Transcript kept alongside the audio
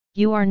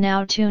You are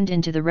now tuned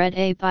into the Red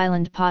Ape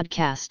Island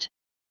podcast.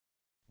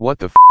 What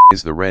the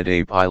is the Red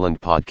Ape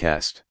Island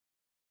podcast?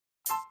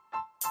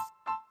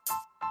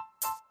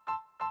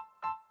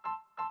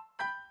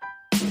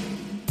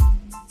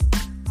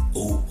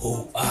 Ooh,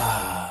 ooh,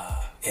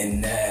 ah,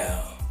 and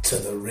now to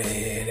the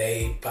Red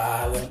Ape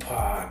Island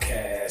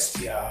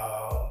podcast,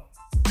 y'all.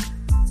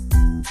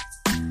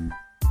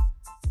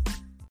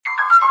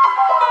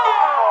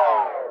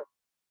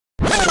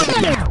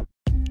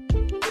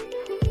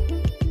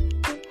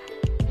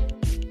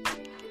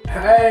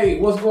 Hey,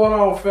 what's going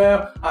on,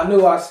 fam? I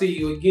knew I'd see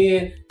you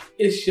again.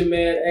 It's your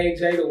man,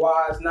 AJ, the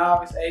Wise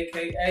Novice,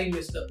 a.k.a.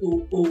 Mr.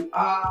 Ooh, ooh,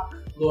 ah,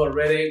 Lord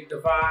Red Ape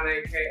Divine,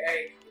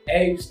 a.k.a.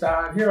 Abe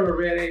Stein, here on the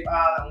Red Ape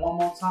Island one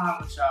more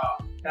time with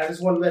y'all. And I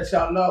just want to let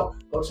y'all know,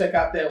 go check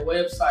out that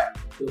website,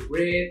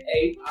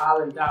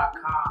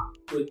 theredapeisland.com,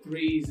 with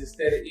threes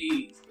instead of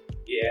E's.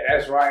 Yeah,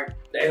 that's right.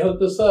 They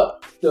hooked us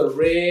up,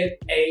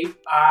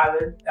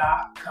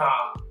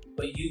 theredapeisland.com,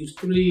 but use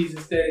threes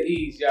instead of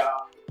E's,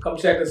 y'all. Come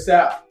check us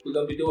out. We're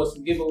going to be doing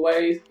some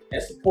giveaways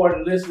and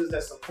supporting listeners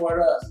that support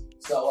us.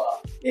 So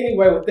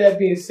anyway, with that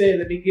being said,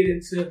 let me get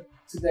into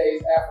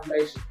today's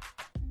affirmation.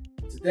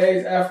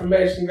 Today's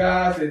affirmation,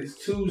 guys, is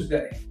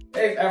Tuesday.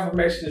 Today's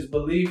affirmation is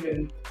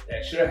believing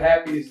that your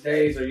happiest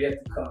days are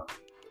yet to come.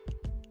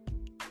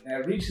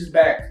 Now it reaches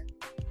back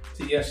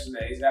to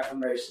yesterday's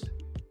affirmation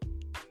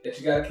that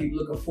you got to keep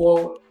looking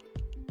forward,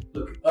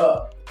 looking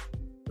up,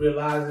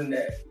 realizing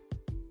that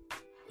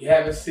you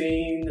haven't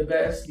seen the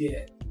best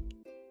yet.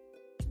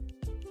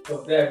 So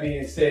with that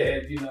being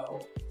said, you know,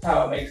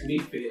 how it makes me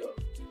feel.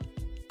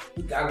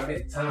 You gotta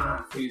make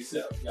time for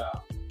yourself,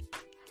 y'all.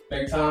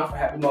 Make time for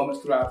happy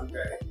moments throughout the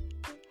day.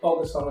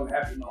 Focus on them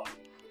happy moments.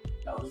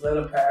 Don't just let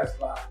them pass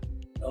by.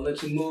 Don't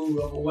let your mood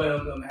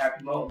overwhelm them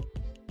happy moments.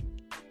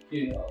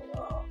 You know,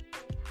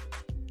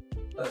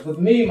 but with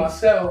me,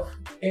 myself,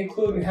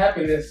 including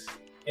happiness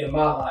in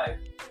my life,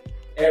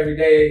 every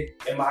day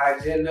in my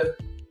agenda,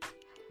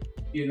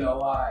 you know,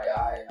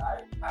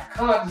 I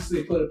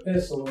consciously put a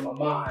pencil in my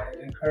mind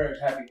and encourage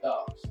happy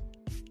thoughts.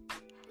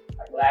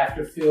 Like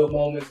laughter-filled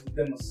moments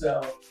within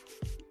myself,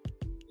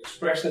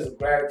 expressions of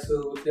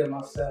gratitude within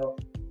myself.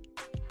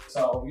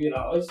 So, you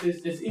know, it's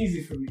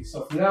easy for me.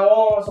 So from now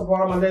on, it's a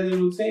part of my daily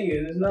routine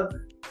and it's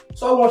nothing.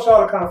 So I want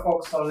y'all to kind of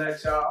focus on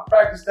that, y'all.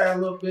 Practice that a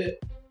little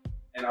bit.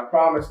 And I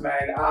promise,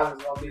 man, the odds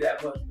is going to be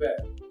that much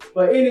better.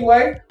 But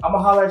anyway, I'm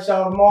going to holler at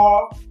y'all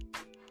tomorrow.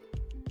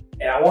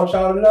 And I want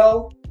y'all to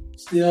know,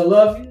 still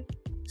love you.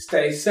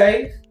 Stay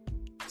safe.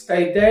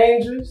 Stay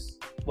dangerous.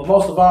 But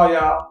most of all,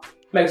 y'all,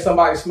 make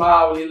somebody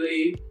smile when you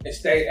leave. And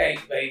stay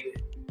ape, baby.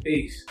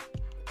 Peace.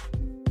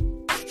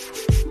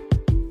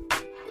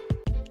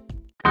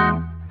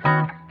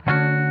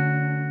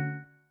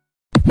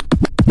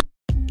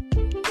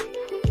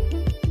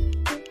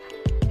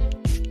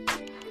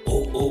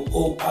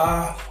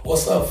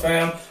 What's up,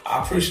 fam?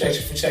 I appreciate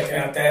you for checking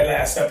out that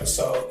last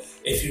episode.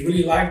 If you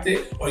really liked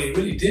it or you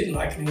really didn't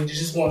like it and you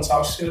just want to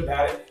talk shit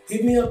about it,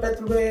 hit me up at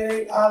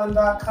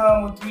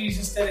theredapeisland.com with threes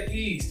instead of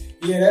E's.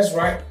 Yeah, that's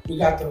right. We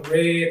got the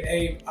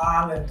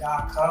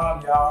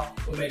redapeisland.com, y'all.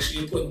 But make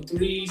sure you're putting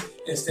threes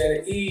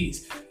instead of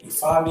E's. You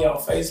find me on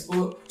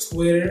Facebook,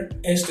 Twitter,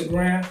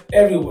 Instagram,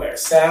 everywhere.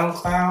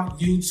 SoundCloud,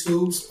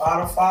 YouTube,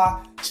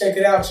 Spotify. Check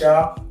it out,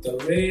 y'all. The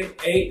Red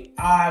Ape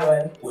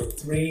Island with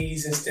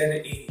threes instead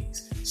of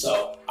E's.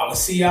 So I'm going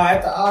to see y'all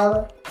at the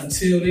island.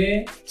 Until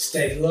then,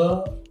 stay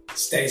loved,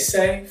 stay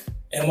safe,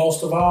 and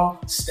most of all,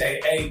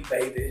 stay ape,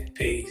 baby.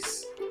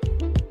 Peace.